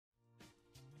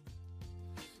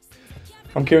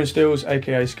I'm Kieran Stills,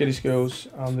 aka Skilly Skills.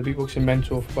 I'm the beatboxing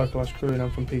mentor for Vocalise Crew and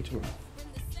I'm from Peterborough.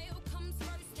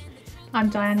 I'm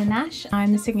Diana Nash,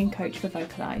 I'm the singing coach for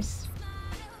Vocalise.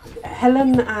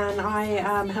 Helen, and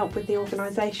I help with the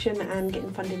organisation and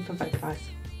getting funding for Vocalise.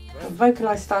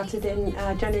 Vocalise started in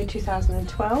January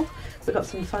 2012. We got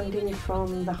some funding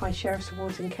from the High Sheriff's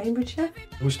Awards in Cambridgeshire.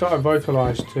 We started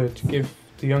Vocalise to give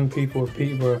the young people of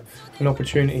Peterborough an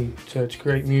opportunity to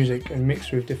create music and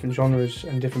mix with different genres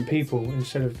and different people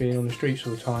instead of being on the streets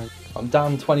all the time. I'm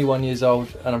Dan, 21 years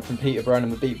old, and I'm from Peterborough and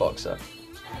I'm a beatboxer.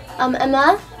 I'm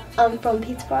Emma, I'm from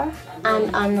Peterborough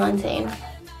and I'm 19.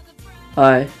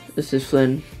 Hi, this is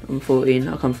Flynn, I'm 14,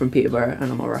 I come from Peterborough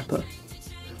and I'm a rapper.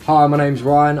 Hi, my name's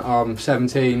Ryan, I'm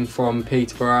 17 from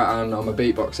Peterborough and I'm a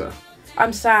beatboxer.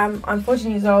 I'm Sam, I'm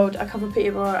 14 years old, I come from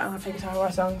Peterborough and I play guitar and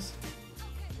write songs.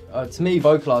 To me,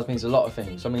 Vocalise means a lot of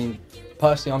things. I mean,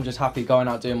 personally, I'm just happy going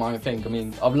out doing my own thing. I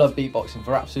mean, I've loved beatboxing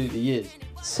for absolutely years.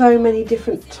 So many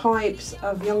different types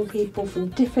of young people from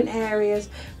different areas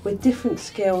with different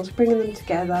skills, bringing them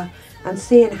together and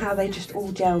seeing how they just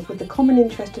all gelled with the common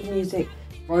interest of music.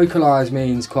 Vocalise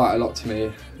means quite a lot to me.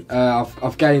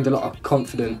 I've gained a lot of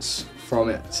confidence from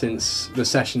it since the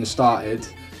session started.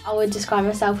 I would describe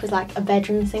myself as like a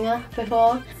bedroom singer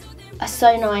before. It's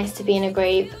so nice to be in a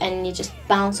group and you just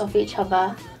bounce off each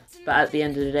other. But at the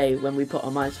end of the day, when we put our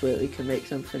minds to it, we can make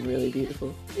something really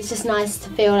beautiful. It's just nice to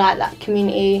feel like that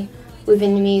community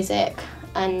within the music,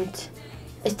 and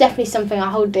it's definitely something I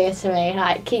hold dear to me,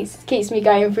 like keeps me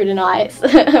going through the nights,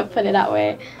 put it that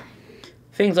way.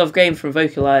 Things I've gained from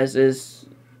Vocalise is,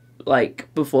 like,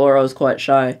 before I was quite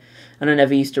shy and I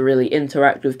never used to really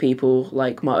interact with people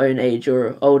like my own age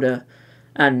or older,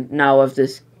 and now I've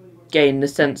just gained the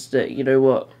sense that, you know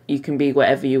what, you can be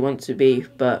whatever you want to be,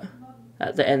 but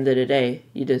at the end of the day,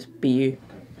 you just be you.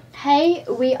 Hey,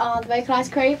 we are the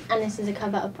Vocalise Crew and this is a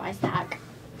cover of Price Tag.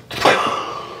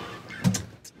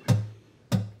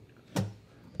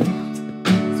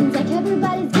 Seems like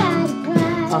everybody's got a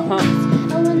price. I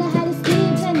wonder how to sleep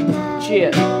at night.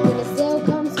 Cheer. When the sale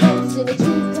comes first and the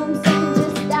truth comes second,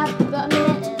 just stop for a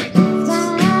minute and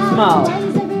smile. Smile. Why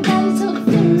is everybody so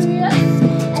serious?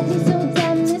 Acting so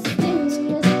damn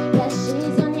mysterious.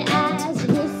 Lashes on your eyes, you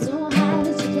get so high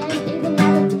that you can't even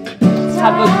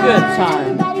Have a good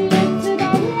time. Everybody look to the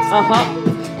left.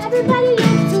 Everybody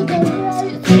look to the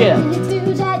right. Yeah. When you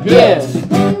do that, Yeah.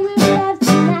 when we left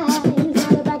tonight, it's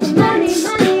all about the money,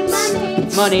 money, money.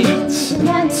 Money.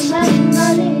 Money, money,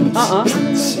 money. Uh-uh. Wanna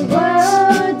make the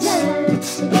world dance.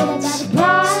 Forget about the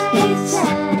price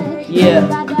tag. Yeah.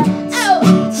 About the, oh,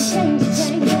 change,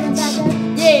 about the,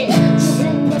 yeah.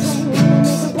 Bling, bling, wanna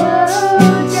make the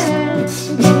world dance.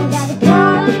 Forget about the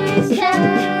price tag.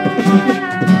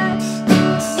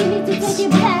 You need to take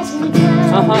it back in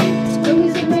time. The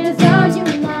music made us all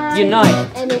Unite.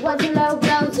 And it wasn't low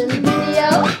blows in the video.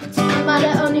 Am I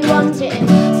the only one getting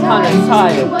Kinda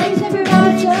tired. Why is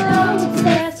everybody so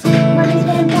obsessed? Money's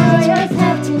gonna buy us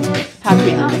happiness.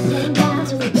 We all sing down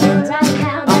and we do it right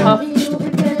now. Never you will be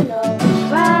feeling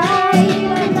alright.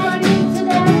 Everybody look to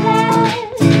their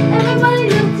left. Everybody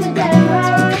look to their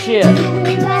right. Cheer.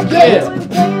 We like Yeah. it. We're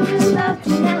playing with love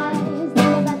tonight. It's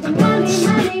all about the money,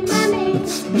 money, money.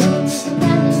 Money,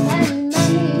 money, money.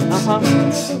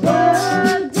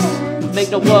 Make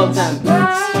the world dance. Make the world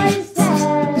dance. Price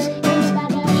tag.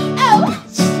 Everybody, oh,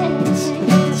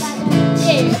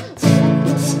 yeah.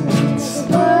 Make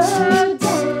the world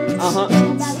dance.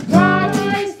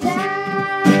 Price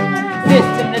tag.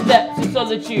 Fist in the depths of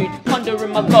solitude,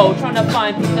 pondering my goal, trying to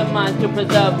find peace of mind to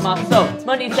preserve my soul.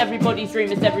 Money's everybody's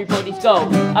dream, it's everybody's goal.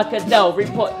 I could tell,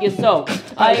 report your soul.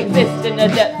 I exist in the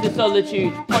depths of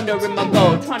solitude, pondering my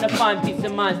goal, trying to find peace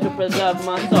of mind to preserve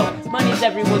my soul. Money's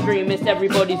everyone's dream, it's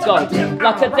everybody's goal.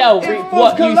 Like a Dell, reap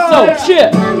what you sow.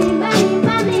 Shit. Money, money,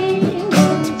 money.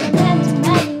 Money,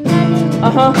 money.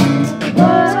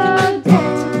 World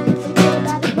dance.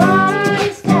 About the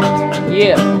price tag.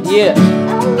 Yeah, yeah.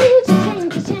 Oh, we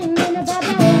just change about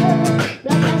the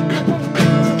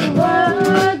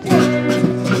world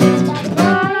dance. About the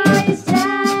price tag.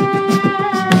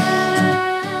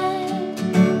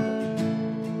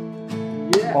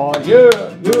 Oh yeah.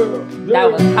 That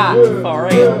was hot, for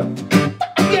real.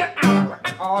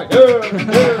 Oh yeah.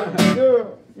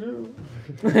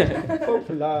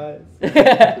 Vocalise.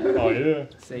 Oh yeah.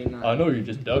 Say no. I know you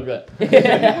just dug that.